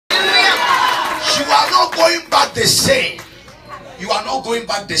not going back the same. You are not going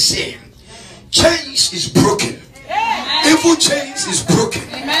back the same. Chains is broken. Evil chains is broken.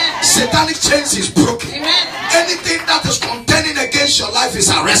 Satanic chains is broken. Anything that is contending against your life is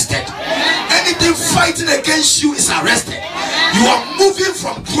arrested. Anything fighting against you is arrested. You are moving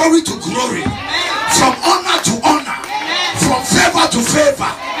from glory to glory, from honor to honor, from favor to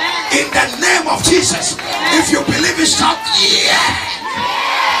favor. In the name of Jesus. If you believe it, shout yeah.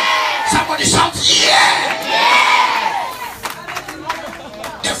 Somebody shout yeah.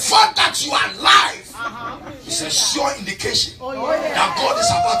 The fact that you are alive is a sure indication that God is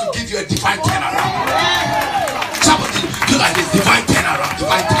about to give you a divine turnaround. Somebody do like this: divine turnaround,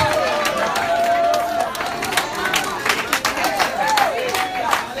 divine turnaround.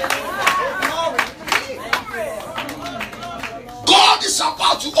 God is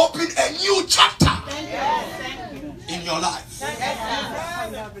about to open a new chapter in your life.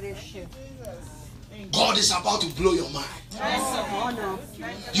 God is about to blow your mind.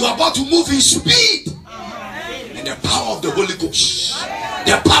 You are about to move in speed in the power of the Holy Ghost.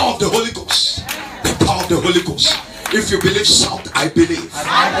 The power of the Holy Ghost. The power of the Holy Ghost. If you believe, shout, I believe.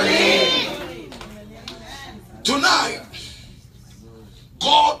 I believe. Tonight,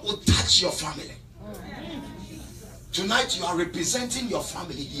 God will touch your family. Tonight you are representing your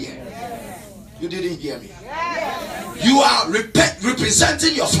family here. You didn't hear me. You are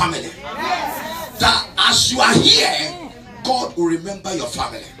representing your family. That as you are here, God will remember your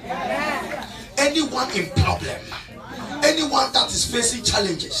family. Anyone in problem, anyone that is facing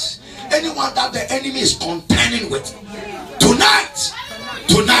challenges, anyone that the enemy is contending with, tonight,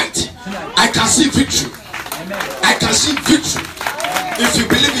 I can see victory. I can see victory. If you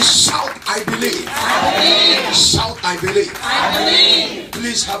believe it, shout, I believe. I believe. Shout, I believe. I believe.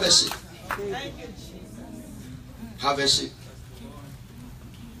 Please have a seat. Have a seat.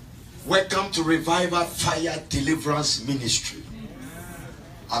 Welcome to Revival Fire Deliverance Ministry.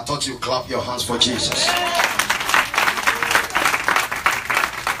 I thought you clap your hands for Jesus.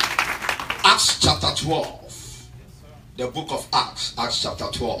 Acts chapter 12. The book of Acts. Acts chapter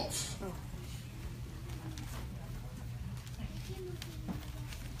 12.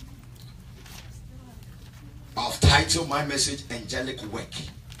 I've titled my message Angelic Work.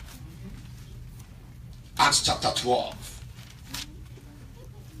 Acts chapter 12.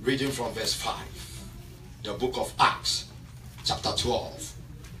 Reading from verse 5. The book of Acts chapter 12.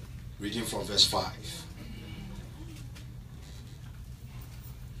 Reading from verse 5.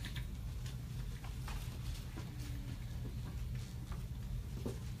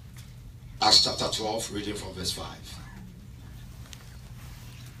 Acts chapter 12. Reading from verse 5.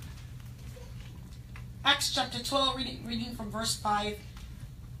 Acts chapter 12, reading from verse 5.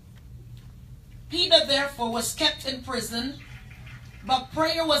 Peter therefore was kept in prison, but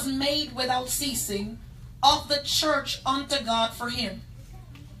prayer was made without ceasing of the church unto God for him.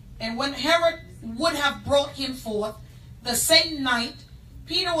 And when Herod would have brought him forth, the same night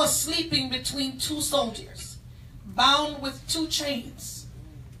Peter was sleeping between two soldiers, bound with two chains.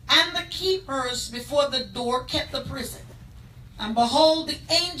 And the keepers before the door kept the prison. And behold, the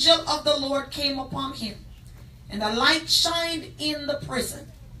angel of the Lord came upon him, and a light shined in the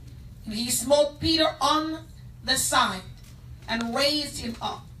prison. And he smote Peter on the side, and raised him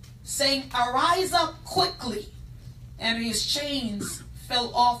up, saying, Arise up quickly. And his chains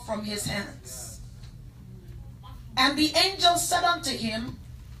fell off from his hands. And the angel said unto him,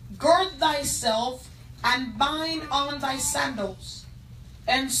 Gird thyself, and bind on thy sandals.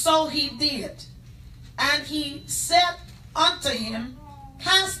 And so he did. And he said unto him,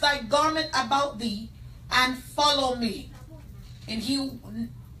 Cast thy garment about thee, and follow me. And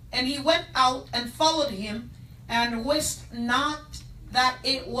he went out and followed him, and wist not that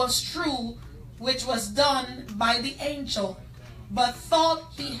it was true which was done by the angel, but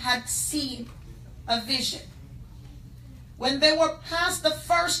thought he had seen a vision. When they were past the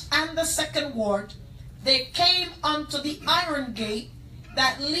first and the second ward, they came unto the iron gate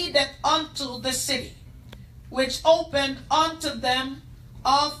that leadeth unto the city, which opened unto them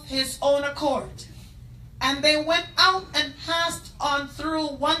of his own accord. And they went out and passed on through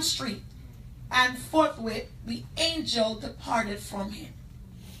one street, and forthwith the angel departed from him.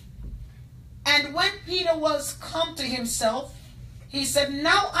 And when Peter was come to himself, he said,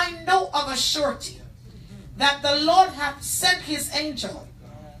 Now I know of a surety that the Lord hath sent his angel,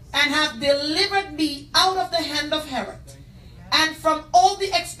 and hath delivered me out of the hand of Herod, and from all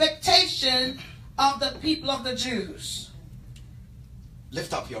the expectation of the people of the Jews.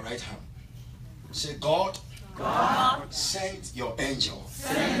 Lift up your right hand. Say, God, send your angel,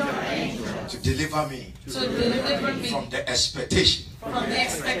 to deliver me, from the expectation, From the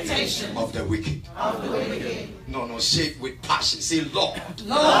expectation of the wicked. No, say it with passion. Say, Lord.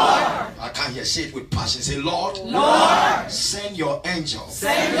 Lord. I can't hear. Say it with passion. Say, Lord. Lord. Send your angel.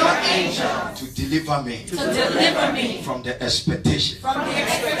 Send your angel to deliver me. To deliver me from the expectation. From the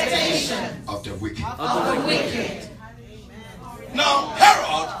expectation of the wicked. Of the wicked. Now,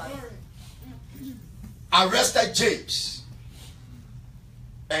 Herod arrested James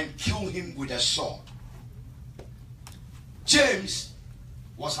and killed him with a sword. James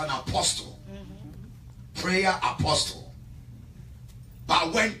was an apostle, prayer apostle.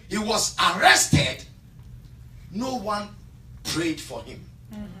 But when he was arrested, no one prayed for him.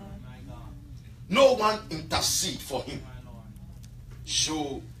 No one interceded for him.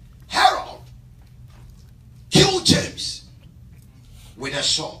 So Herod killed James with a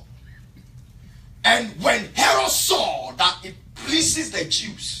sword. And when Herod saw that it pleases the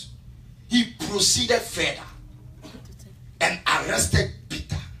Jews, he proceeded further and arrested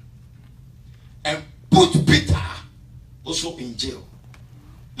Peter and put Peter also in jail.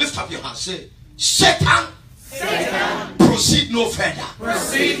 Lift up your hand. Say, Satan, Satan, proceed no further.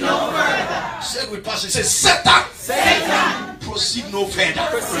 Proceed no further. Say it with passion. Say, Satan, Satan, proceed no further.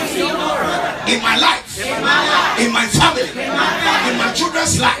 Proceed no further. In my life, in my family, in my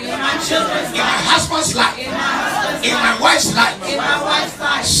children's life, in my husband's life, in my wife's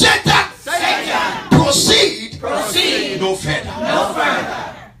life, Satan, Satan, proceed no further. No further.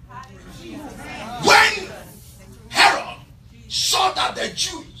 When Herod saw that the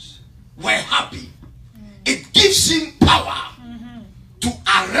Jews were happy, it gives him power to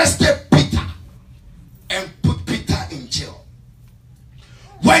arrest Peter and put Peter in jail.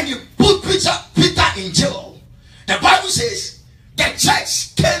 When you put Peter in jail, the Bible says the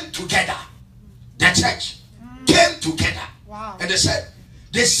church came together. The church came together. Wow. And they said,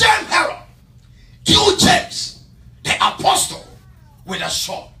 the same Herod killed James, the apostle, with a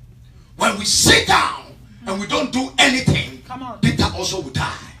sword. When we sit down and we don't do anything, Peter also will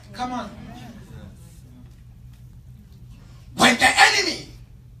die. Come on. When the enemy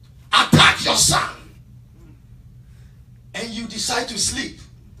attacks your son and you decide to sleep,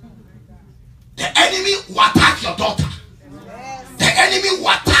 the enemy will attack your daughter. The enemy will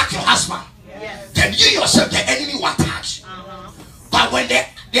attack your husband. Then you yourself, the enemy will attack you. But when the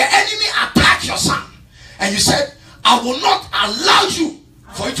enemy attacks your son and you said, I will not allow you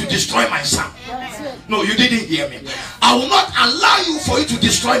for you to destroy my son. No, you didn't hear me. I will not allow you for you to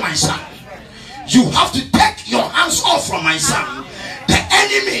destroy my son. You have to take your hands off from my son. The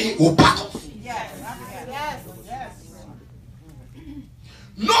enemy will back off.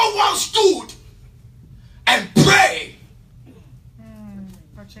 No one stood and prayed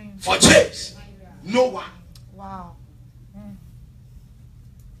for James. No one. Wow.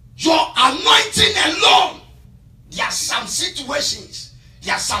 Your anointing alone. There are some situations,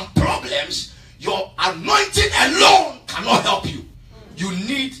 there are some problems. Your anointing alone cannot help you. You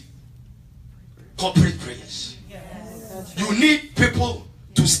need corporate prayers. You need people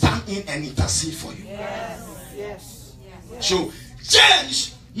to stand in and intercede for you. So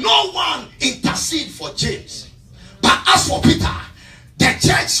James, no one interceded for James. But as for Peter, the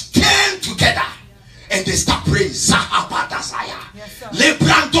church came together and they start praying.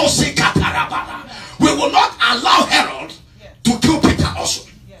 We will not allow Herod to kill Peter also.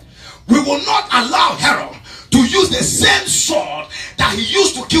 We will not allow Herod to use the same sword that he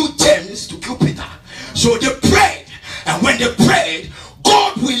used to kill James to kill Peter. So they prayed, and when they prayed,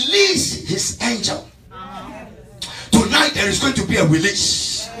 God released his angel. Tonight there is going to be a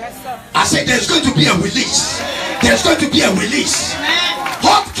release. I said there is going to be a release. There is going to be a release.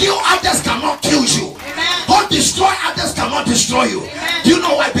 What kill others cannot kill you. What destroy others cannot destroy you. Do you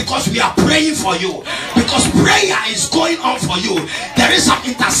know why? Because we are praying for you. Because prayer is going on for you. There is some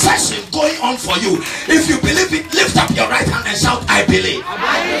intercession going on for you. If you believe it, lift up your right hand and shout, I believe.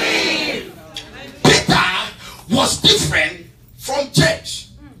 I believe. Peter was different from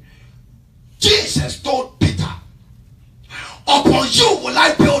James. Jesus told Peter, upon you will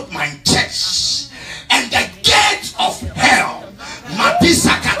I build my church, and the gate of hell,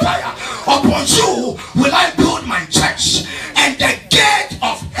 upon you will I build my church, and the gate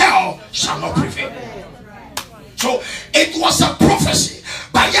of hell shall not prevail. So it was a prophecy.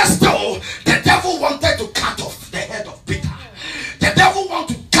 But yes, though, the devil wanted to cut off the head of Peter. The devil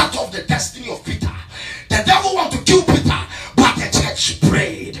wanted to cut off the destiny of Peter. The devil wanted to kill Peter. But the church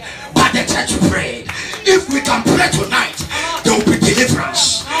prayed. If we can pray tonight, there will be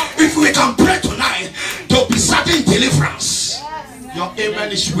deliverance. If we can pray tonight, there will be sudden deliverance. Your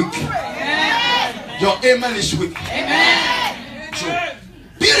amen is weak. Your amen is weak. So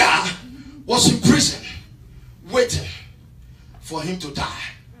Peter was in prison waiting for him to die.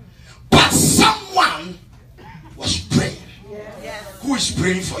 But someone was praying. Who is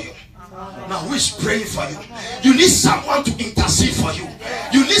praying for you? Now, who is praying for you? You need someone to intercede for you.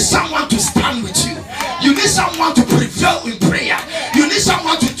 You need someone to stand with you. You need someone to prevail in prayer. You need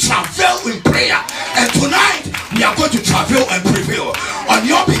someone to travail in prayer. And tonight, we are going to travail and prevail on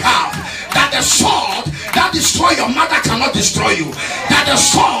your behalf. That the sword that destroys your mother cannot destroy you. That the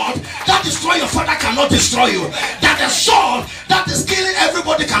sword that destroys your father cannot destroy you. That the sword that is killing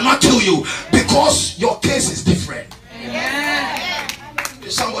everybody cannot kill you. Because your case is different. Yeah.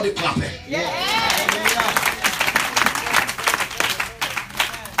 Is somebody clapping? Yeah.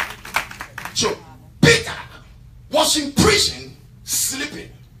 So Peter was in prison sleeping.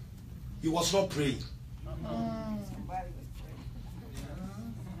 He was not praying.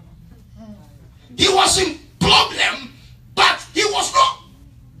 He was in problem, but he was not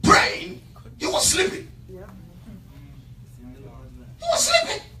praying. He was sleeping. He was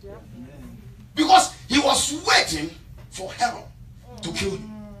sleeping because he was waiting for Herod to kill him.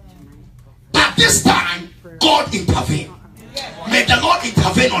 But this time, God intervened. May the Lord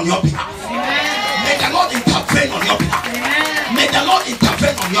intervene on your behalf. May the Lord intervene on your behalf. May the Lord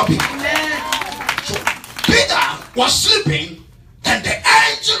intervene on your behalf. So Peter was sleeping, and the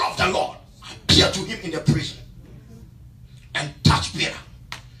angel of the Lord appeared to him in the prison and touched Peter.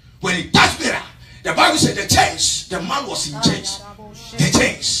 When he touched Peter, the Bible said the man was in chains. The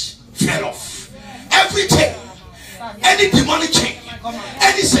chains fell off. Every chain, any demonic chain,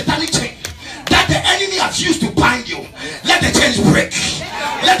 any satanic chain that the enemy has used to bind you, let the chains break.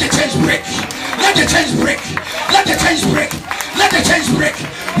 Let the chains break. Let the chains break. Let the chains break. Let the chains break.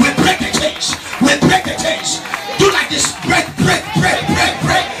 We break the chains. We break the chains. Do like this. Break, break, break, break,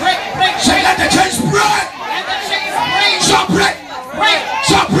 break, break, break. Say, let the chains break. Let the chains break. Shall break. Break.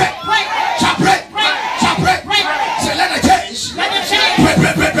 Shall break. Break. Shall break. Break. Shall break. Break. Say, let the chains. Let the chains break,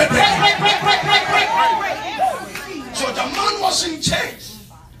 break, break, break, break, break, break, break, break, break, break. So the man was in chains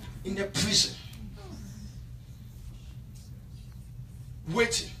in the prison,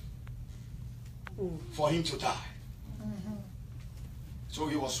 waiting for him to die. So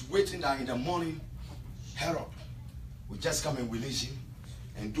he was waiting that in the morning Herod would just come and release him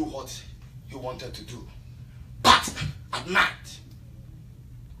and do what he wanted to do. But at night,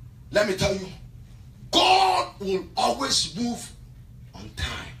 let me tell you, God will always move on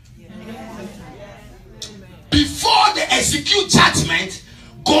time. Before they execute judgment,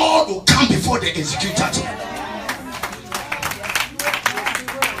 God will come before they execute judgment.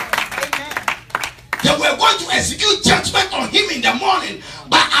 They were going to execute judgment on him in the morning,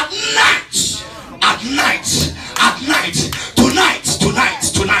 but at night,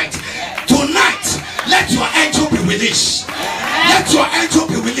 tonight, let your angel be released. Let your angel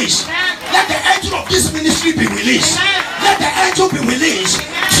be released. Let the angel of this ministry be released. Let the angel be released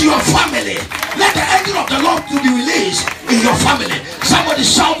to your family. Let the angel of the Lord to be released in your family. Somebody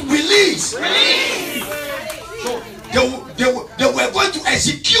shout, release. Release. So they were going to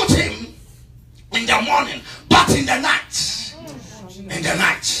execute him in the morning, but in the night,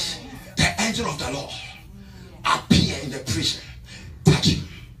 the angel of the Lord appeared in the prison, touched him.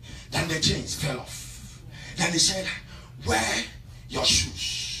 Then the chains fell off. Then he said, wear your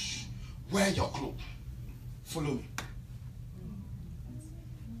shoes, wear your clothes, follow me.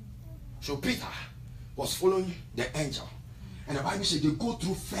 So Peter was following the angel, and the Bible said they go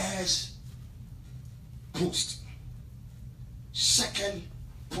through first post, second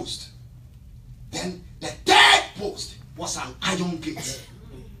post, then the third post was an iron gate.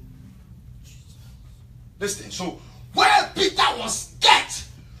 Listen, so where Peter was kept,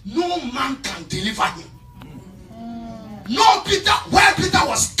 no man can deliver him. Where Peter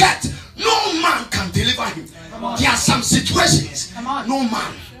was kept, no man can deliver him. There are some situations, no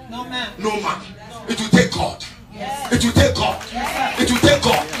man. It will take God. Yes. It will take God. Yes. It will take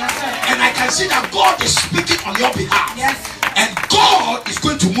God. Yes, and I can see that God is speaking on your behalf. Yes. And God is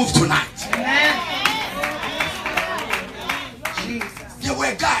going to move tonight. Amen. There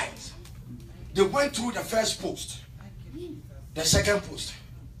were guys. They went through the first post, the second post,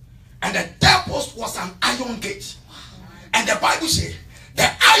 and the third post was an iron gate. And the Bible says the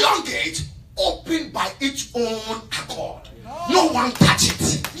iron gate opened by its own accord. No one touch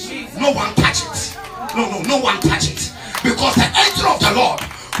it. No one touch it. No one touch it. Because the angel of the Lord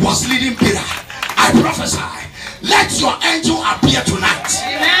was leading Peter. I prophesy, let your angel appear tonight.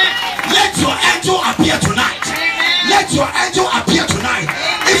 Let your angel appear tonight. Let your angel appear tonight.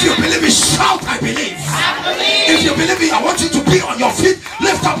 If you believe it, shout, I believe. If you believe it, I want you to be on your feet.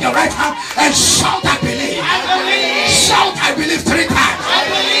 Lift up your right hand and shout, I believe. Shout, I believe 3 times. I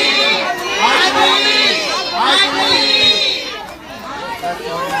believe. I believe. I believe.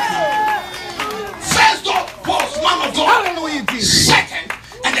 man of God. Second,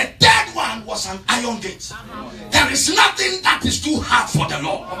 and the third one was an iron gate. There is nothing that is too hard for the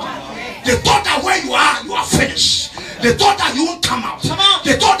Lord. They thought that where you are finished. They thought that you won't come out.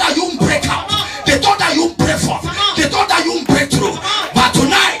 They thought that you won't break out. They thought that you won't break forth. They thought that you won't break through. But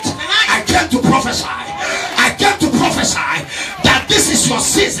tonight, I came to prophesy. I came to prophesy that this is your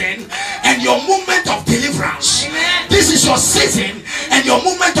season and your moment of deliverance. This is your season and your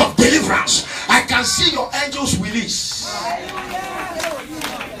moment of deliverance. I can see your angels release.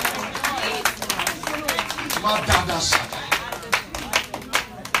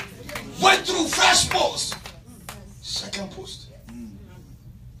 Went through first post, second post.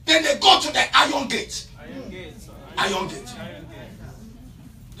 Then they go to the iron gate. Iron gate.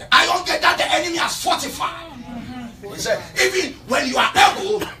 The iron gate that the enemy has fortified. He said, even when you are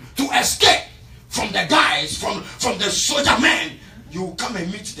able to escape from the guys, from the soldier men, you come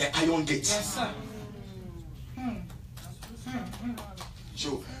and meet the iron gate. Yes, sir.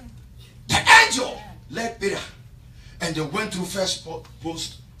 So the angel led Peter, and they went through first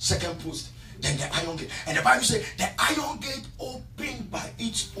post, second post, then the iron gate. And the Bible says the iron gate opened by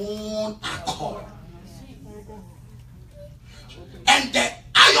its own accord. And the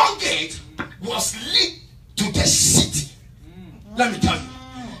iron gate was lit to the city. Let me tell you,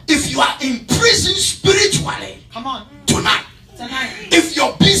 if you are in prison spiritually, come on, tonight. If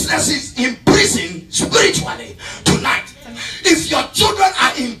your business is in prison spiritually, tonight. If your children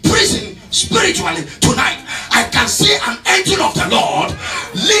are in prison spiritually, tonight, I can see an angel of the Lord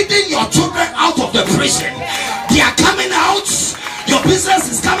leading your children out of the prison. They are coming out. Your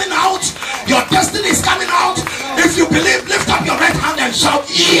business is coming out. Your destiny is coming out. If you believe, lift up your right hand and shout,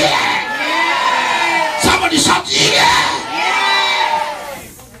 yeah. Somebody shout, yeah.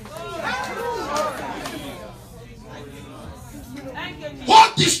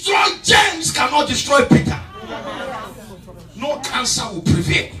 What destroyed James cannot destroy Peter. No cancer will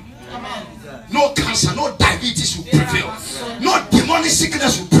prevail. No cancer, no diabetes will prevail. No demonic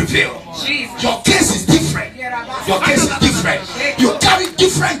sickness will prevail. Your case is different. Your case is different. You carry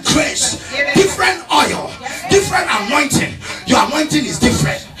different grace, different oil, different anointing. Your anointing is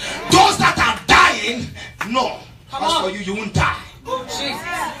different. Those that are dying, no. As for you, you won't die.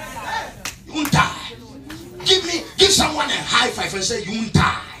 You won't die. Give someone a high five and say, you won't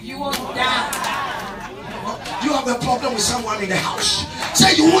die. You won't die. You have a problem with someone in the house.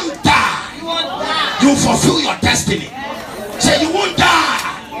 Say, you won't die. You won't die. You fulfill your destiny. Say, you won't die.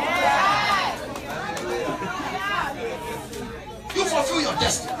 You fulfill your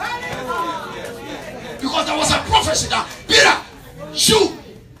destiny. Because there was a prophecy that Peter, you.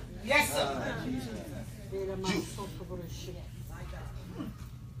 Yes, sir.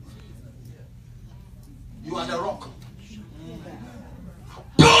 You are the rock.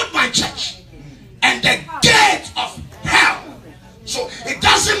 Build my church, and the gate of hell. So it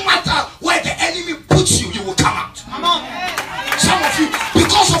doesn't matter where the enemy puts you, you will come out. Come on. Some of you,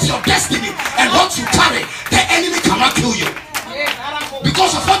 because of your destiny and what you carry, the enemy cannot kill you.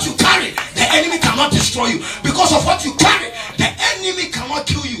 Because of what you carry, the enemy cannot destroy you. Because of what you carry, the enemy cannot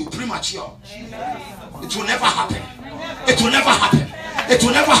kill you premature. It will never happen. It will never happen. It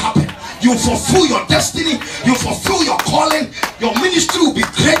will never happen. You fulfill your destiny. You fulfill your calling. Your ministry will be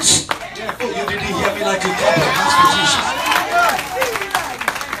great. Oh, you didn't hear me like you clap your hands for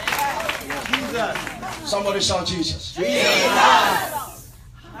Jesus. Somebody shout Jesus. The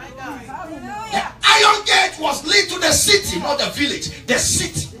iron gate was lit to the city, not the village. The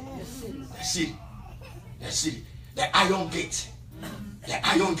city. The city. The city. The iron gate. The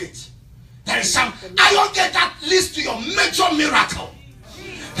iron gate. There is some iron gate that leads to your major miracle.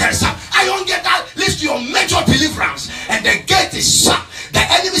 There is some iron gate that leads to your major deliverance, and the gate is shut. The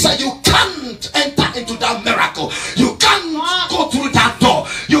enemy said you can't enter into that miracle. You can't go through that door.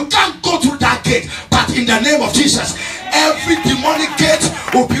 You can't go through that gate. But in the name of Jesus, every demonic gate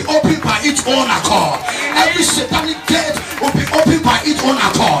will be opened by its own accord. Every satanic gate will be opened by its own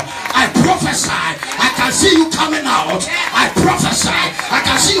accord. I prophesy, I can see you coming out. I prophesy, I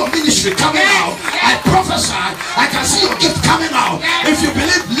can see your ministry coming out. I prophesy, I can see your gift coming out. If you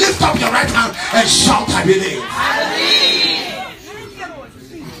believe, lift up your right hand and shout, I believe. I believe.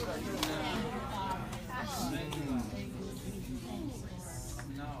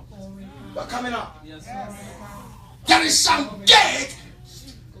 You're coming out. There is some gate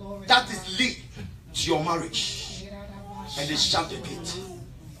that is linked to your marriage, and they shut the gate.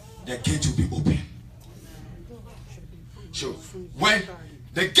 The gate will be open. So when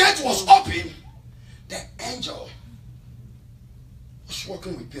the gate was open, the angel was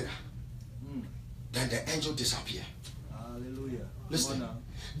walking with Peter. Then the angel disappeared. Hallelujah. Listen.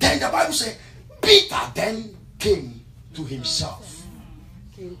 Then the Bible says Peter then came to himself.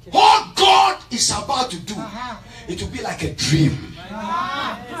 What God is about to do, it will be like a dream.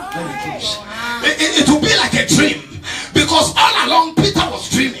 It will be like a dream, because all along Peter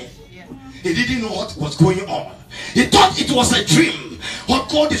was dreaming. He didn't know what was going on. He thought it was a dream. What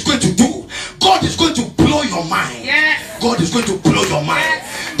God is going to do, God is going to blow your mind. God is going to blow your mind.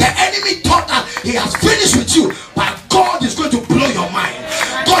 The enemy thought that he has finished with you, but God is going to blow your mind.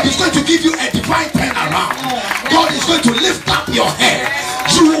 God is going to give you a divine turnaround. God is going to lift up your head.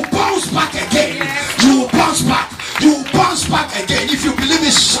 You will bounce back again. You will bounce back. You will bounce back again. If you believe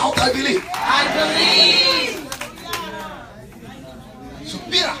it, shout, I believe. I believe. So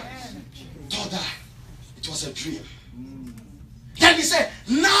Peter thought that it was a dream. Then he said,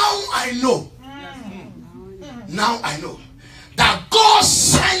 now I know. Now I know that God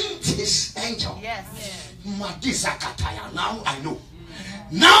sent his angel. Now I know.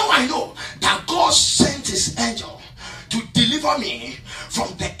 Now I know that God sent his angel to deliver me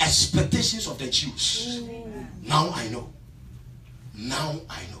from the expectations of the Jews. Now I know. Now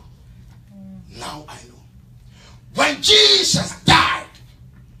I know. Now I know. When Jesus died,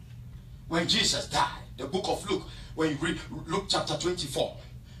 the book of Luke, when you read Luke chapter 24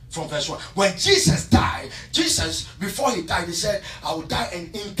 from verse 1, when Jesus died, Jesus, before he died, he said, I will die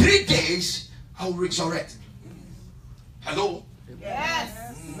and in 3 days I will resurrect. Hello? Yes.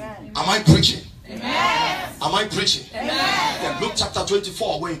 Am I preaching? Amen. Am I preaching? Amen. Yeah, Luke chapter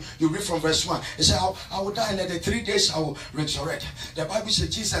 24, when you read from verse 1, he said, I will die and in 3 days I will resurrect. The Bible says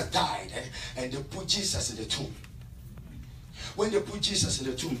Jesus died and they put Jesus in the tomb. When they put Jesus in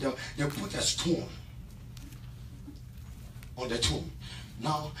the tomb, they put a stone on the tomb.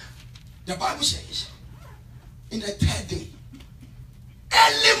 Now, the Bible says, in the 3rd day,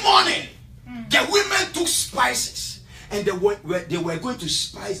 early morning, the women took spices and they were going to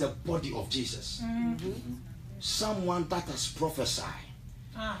spice the body of Jesus. Someone that has prophesied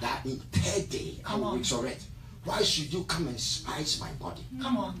that in 3rd day I will resurrect. Why should you come and spice my body?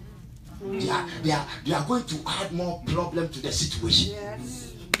 Come on. They are going to add more problem to the situation. Yes.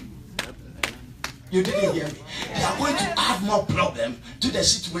 You didn't hear me. They are going to add more problem to the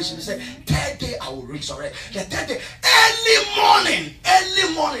situation. They said, 3rd day I will resurrect. The 3rd day, early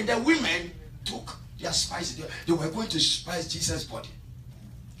morning, the women took their spices. They were going to spice Jesus' body.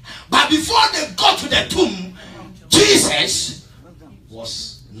 But before they got to the tomb, Jesus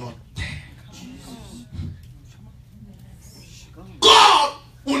was not there. God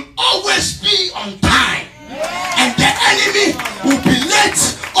will always be on time, and the enemy will be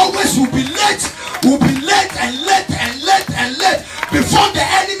late. Always will be late. Will be late and late and late and late. Before the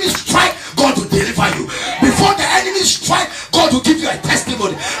enemy strike, God will deliver you. Before the enemy strike, God will give you a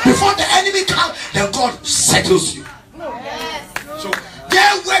testimony. Before the enemy comes, then God settles you. So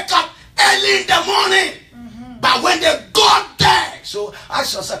they wake up early in the morning, but when they got there, so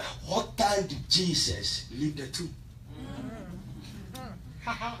ask yourself, what time did Jesus leave the tomb?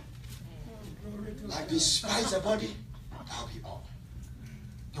 Like they spice the body, that'll be all.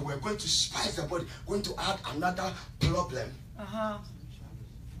 They were going to spice the body, going to add another problem.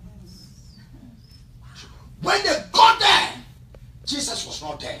 When they got there, Jesus was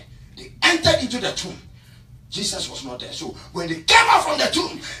not there. They entered into the tomb. Jesus was not there. So when they came out from the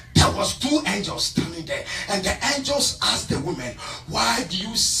tomb, there was 2 angels standing there. And the angels asked the women, why do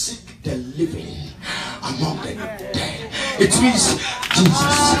you seek the living among the dead? It means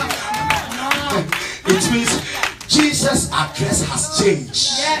Jesus. It means Jesus' address has changed.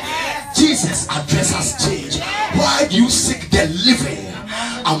 Jesus' address has changed. Why do you seek the living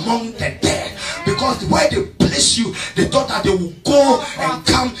among the dead? Because where they place you, they thought that they will go and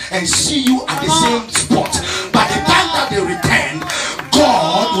come and see you at the same spot. By the time that they return,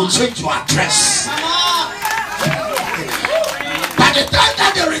 God will change your address. By the time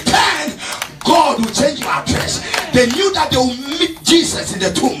that they return, God will change your address. They knew that they will meet Jesus in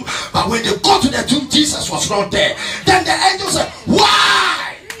the tomb, but when they got to the tomb, Jesus was not there. Then the angel said,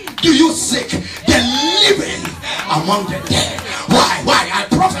 why do you seek the living among the dead? Why? I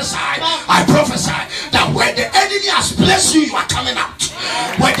prophesy that when the enemy has blessed you, you are coming out.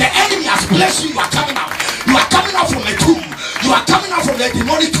 When the enemy has blessed you, you are coming out. You are coming out from a tomb. You are coming out from the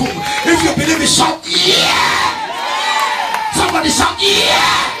demonic tomb. If you believe it, shout yeah. Somebody shout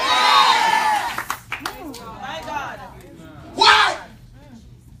yeah. Why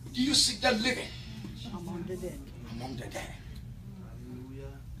do you seek the living among the dead? Among the dead.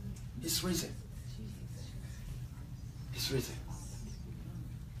 It's risen. It's risen.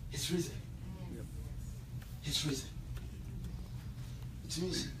 It's risen. It's risen. It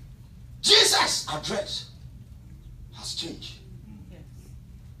means Jesus' address has changed.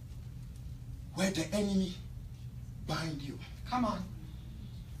 Where the enemy bind you. Come on.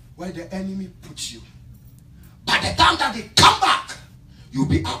 Where the enemy puts you. By the time that they come back, you'll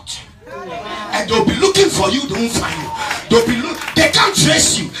be out. And they'll be looking for you, they won't find you. They can't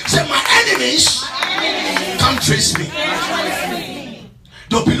trace you. Say, my enemies can't trace me.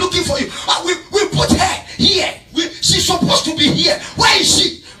 They'll be looking for you. We put her here. She's supposed to be here. Where is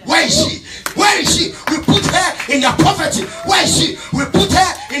she? Where is she? Where is she? We put her in their poverty. Where is she? We put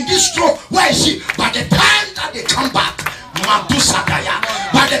her in this stroke. Where is she? By the time that they come back, by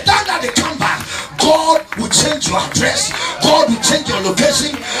the time that they come back, God will change your address. God will change your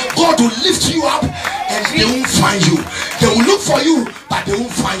location. God will lift you up, and they won't find you. They will look for you, but they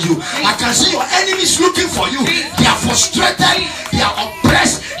won't find you. I can see your enemies looking for you. They are frustrated. They are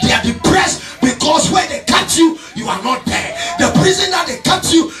oppressed. They are depressed, because where they catch you, you are not there. The prison that they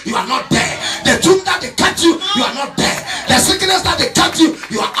catch you, you are not there. The tomb that they catch you, you are not there. The sickness that they catch you,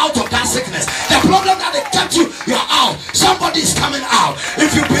 you are out of that sickness. The problem that they catch you, you are out. Somebody is coming out.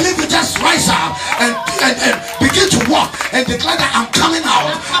 If you believe it, just rise up and begin to walk and declare that I'm coming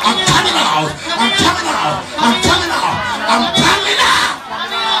out. I'm coming out. I'm coming out. I'm coming out. I'm coming out.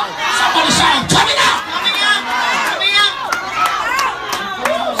 Somebody say, I'm coming out.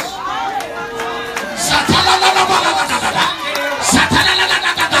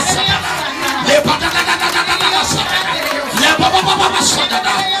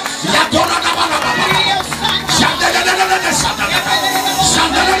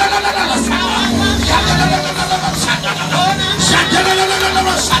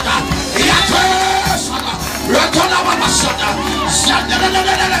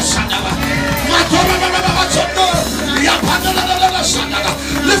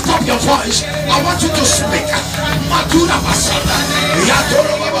 Lift up your voice. I want you to speak. Madura Basada.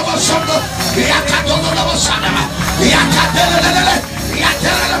 Yadoro Basada. Yakadoro Basada. Yakadele.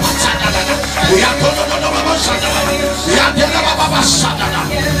 Yadele Basada. Yadoro Basada. Yadele Basada.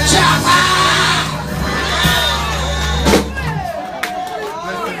 Jama.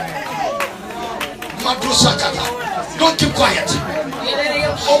 Madusakata. Don't keep quiet.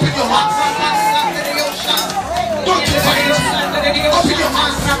 Open your mouth. Don't keep quiet. Open your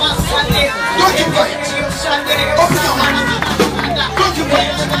mouth. Don't keep quiet. Open your mouth. Don't keep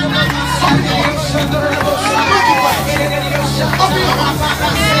quiet. Open your mouth. Don't keep quiet. Open your mouth.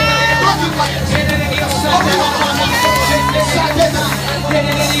 Don't keep quiet. Open your mouth. Open your mouth. Open your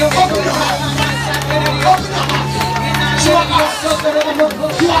mouth.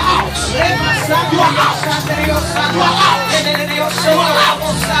 You are out. You are out. You are out. You are out. You are out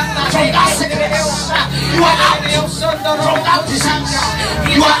from that sickness. You are out from that disease.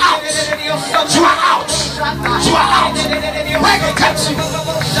 You are out. You are out. You are out. Where they catch you,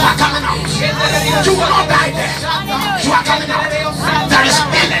 you are coming out. You will not die there. You are coming out. There is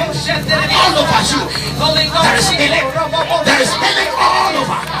healing all over you. There is healing. There is healing all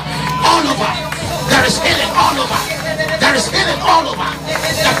over. All over. There is healing all over. There is healing all over.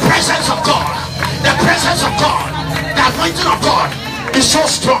 The presence of God. The presence of God. The anointing of God is so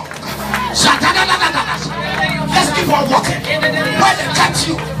strong. Let's keep on walking. Where they catch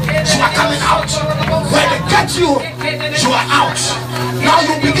you, you are coming out. Where they catch you, you are out. Now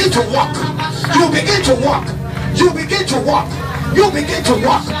you begin to walk. You begin to walk. You begin to walk. You begin to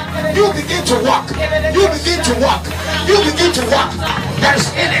walk. You begin to walk. You begin to walk. You begin to walk. There is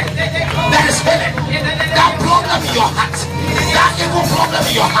healing. There is healing. That problem in your heart. That evil problem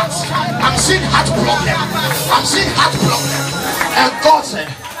in your heart. I'm seeing heart problem. I'm seeing heart problem. And God said,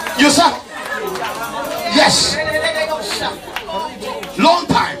 you said, yes. Long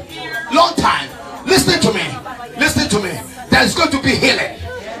time. Long time. Listen to me. Listen to me. There's going to be healing.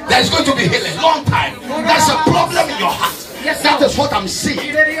 There's going to be healing. Long time. There's a problem in your heart. That is what I'm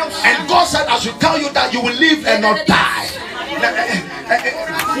seeing. And God said, I should tell you that you will live and not die.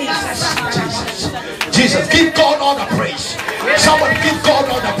 Jesus, give God all the praise. Someone give God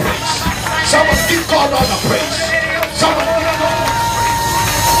all the praise. Someone give God all the praise. Someone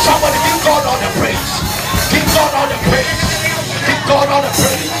give God all the praise. Give God all the praise. Give God all the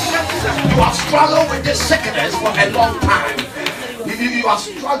praise. You have struggled with this sickness for a long time. You have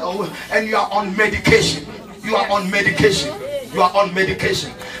struggled and you are on medication. You are on medication. You are on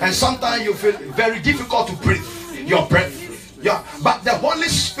medication. And sometimes you feel very difficult to breathe. Your breath. Yeah, but the Holy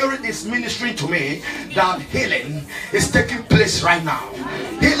Spirit is ministering to me that healing is taking place right now.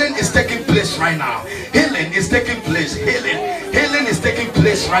 Healing is taking place right now. Healing is taking place. Healing is taking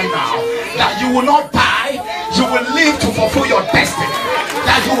place right now. That you will not die, you will live to fulfill your destiny.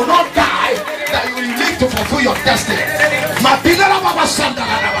 That you will not die, that you will live to fulfill your destiny.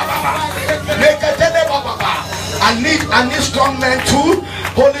 I need strong men too.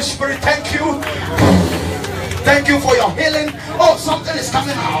 Holy Spirit, thank you. Thank you for your healing. Oh, something is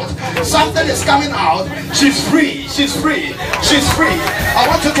coming out. Something is coming out. She's free. She's free. She's free. I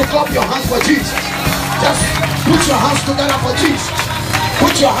want you to clap your hands for Jesus. Just put your hands together for Jesus.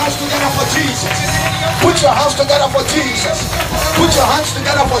 Put your hands together for Jesus. Put your hands together for Jesus. Put your hands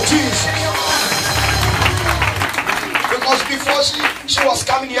together for Jesus. Because before she was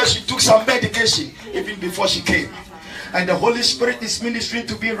coming here, she took some medication even before she came. And the Holy Spirit is ministering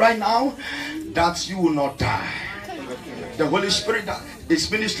to me right now that you will not die. The Holy Spirit is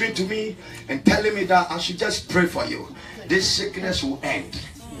ministering to me and telling me that I should just pray for you. This sickness will end.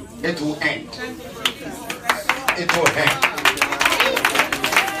 It will end. It will end.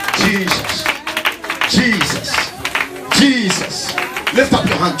 Jesus. Jesus. Jesus. Lift up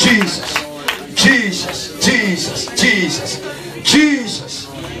your hand. Jesus. Jesus. Jesus. Jesus. Jesus.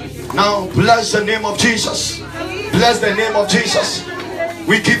 Now bless the name of Jesus. Bless the name of Jesus.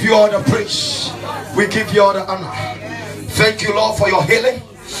 We give you all the praise. We give you all the honor. Thank you, Lord, for your healing.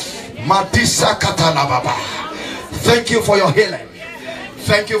 Madisa katalababa. Thank you for your healing.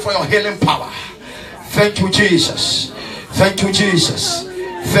 Thank you for your healing power. Thank you, Jesus. Thank you, Jesus.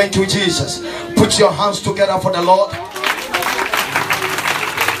 Thank you, Jesus. Put your hands together for the Lord.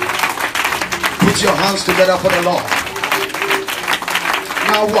 Put your hands together for the Lord.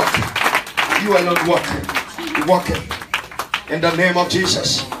 Now walk. You are not walking. Walking. In the name of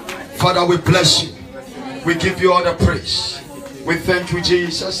Jesus. Father, we bless you. We give you all the praise. We thank you,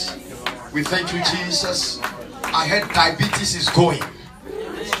 Jesus. We thank you, Jesus. I heard diabetes is going.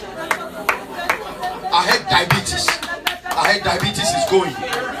 I heard diabetes. I heard diabetes is going.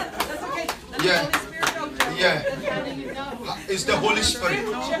 Yeah. Yeah. It's the Holy Spirit.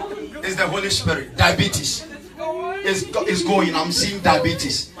 It's the Holy Spirit. Diabetes is going. I'm seeing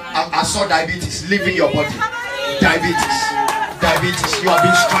diabetes. I saw diabetes leaving your body. Diabetes. Diabetes. You have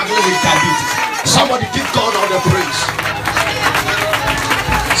been struggling with diabetes. Somebody give God all the praise.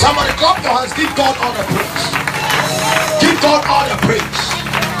 Somebody clap your hands. Give God all the praise. Give God all the praise.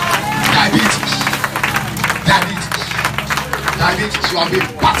 Diabetes. Diabetes. Diabetes. You have been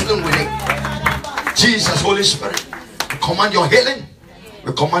battling with it. Jesus, Holy Spirit, we command your healing.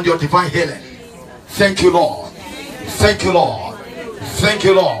 We command your divine healing. Thank you, Lord. Thank you, Lord. Thank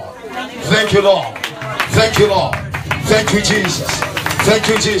you, Lord. Thank you, Lord. Thank you, Lord. Thank you, Jesus. Thank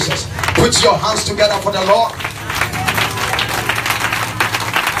you, Jesus. Put your hands together for the Lord.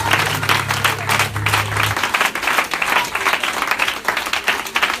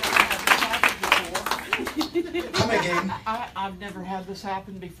 Come again. I've never had this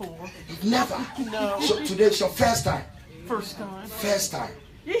happen before. Never. No. So today is your first time. First time. First time.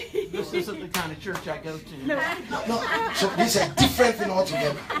 This isn't the kind of church I go to. No. So this is a different thing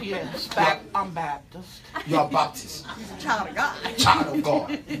altogether. Yes, I'm Baptist. You are Baptist. He's a child of God. Child of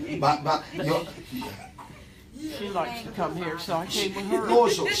God. But you're, She likes to come here, so I came with her.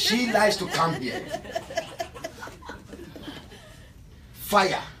 also, she likes to come here.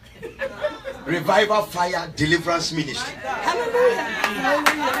 Fire. Revival Fire Deliverance Ministry. Hallelujah.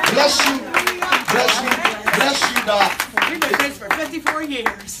 Bless you. Bless you. Bless you that We've been friends for 54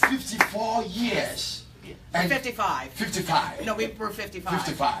 years. 54 years. And 55. 55. No, we're 55.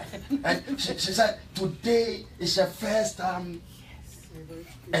 55. And she said, today is the first time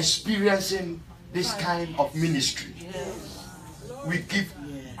experiencing this kind of ministry. We give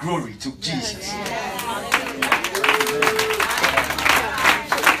glory to Jesus.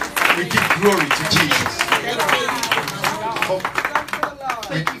 We give glory to Jesus.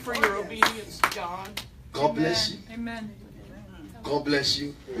 Thank you for your obedience, God. God bless you. Amen. God bless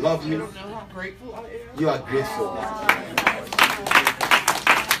you. Love You you. don't know how grateful I am. You are grateful.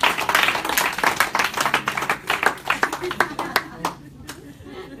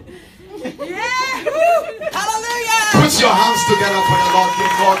 Yeah. Hallelujah. Put your hands together for the Lord.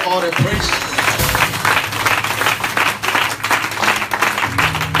 Give God all the praise.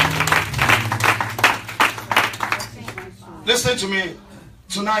 Listen to me.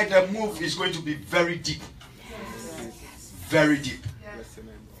 Tonight the move is going to be very deep. Very deep.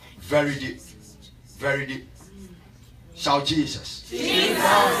 Very deep. Very deep. Shout Jesus.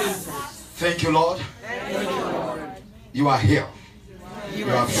 Jesus. Thank you, Lord. You are here. You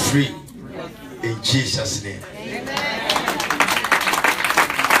are free. In Jesus' name.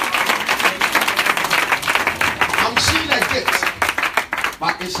 I'm seeing a gift,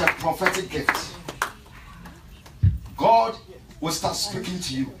 but it's a prophetic gift. God will start speaking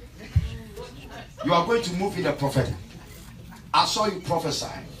to you. You are going to move in the prophetic. I saw you prophesy.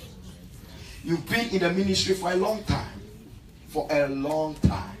 You've been in the ministry for a long time. For a long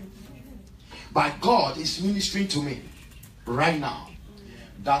time. But God is ministering to me right now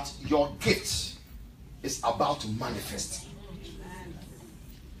that your gift is about to manifest.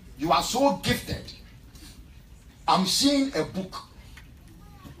 You are so gifted. I'm seeing a book.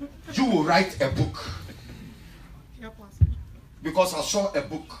 You will write a book. Because I saw a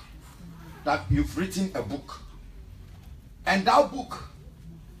book. That you've written a book. And that book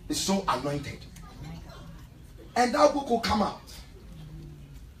is so anointed. And that book will come out.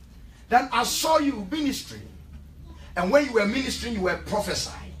 Then I saw you ministering. And when you were ministering, you were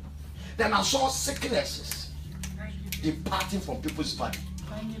prophesying. Then I saw sicknesses departing from people's body.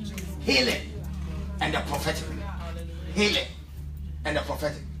 Healing and the prophetic. Healing and the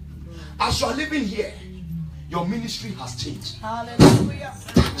prophetic. As you are living here, your ministry has changed. Hallelujah.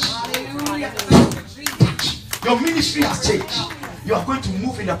 Hallelujah. Your ministry has changed. You are going to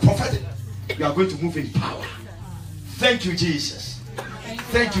move in the prophetic. You are going to move in power. Thank you, Jesus.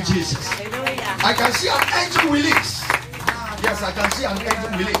 Thank you, Jesus. I can see an angel release. Yes, I can see an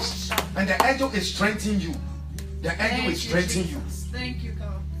angel release. And the angel is strengthening you. The angel is strengthening you. Thank you,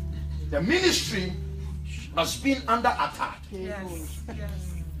 God. The ministry has been under attack. Yes. Yes.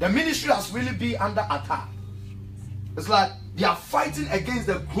 The ministry has really been under attack. It's like they are fighting against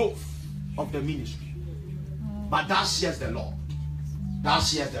the growth of the ministry. But that says the Lord. That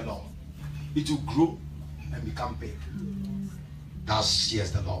says the Lord. It will grow and become big. That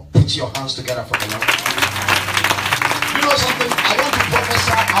says the Lord. Put your hands together for the Lord. You know something? I want to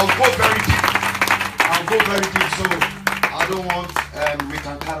prophesy. I'll go very deep. I'll go very deep. So I don't want, we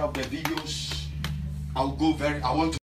can cut off the videos. I want to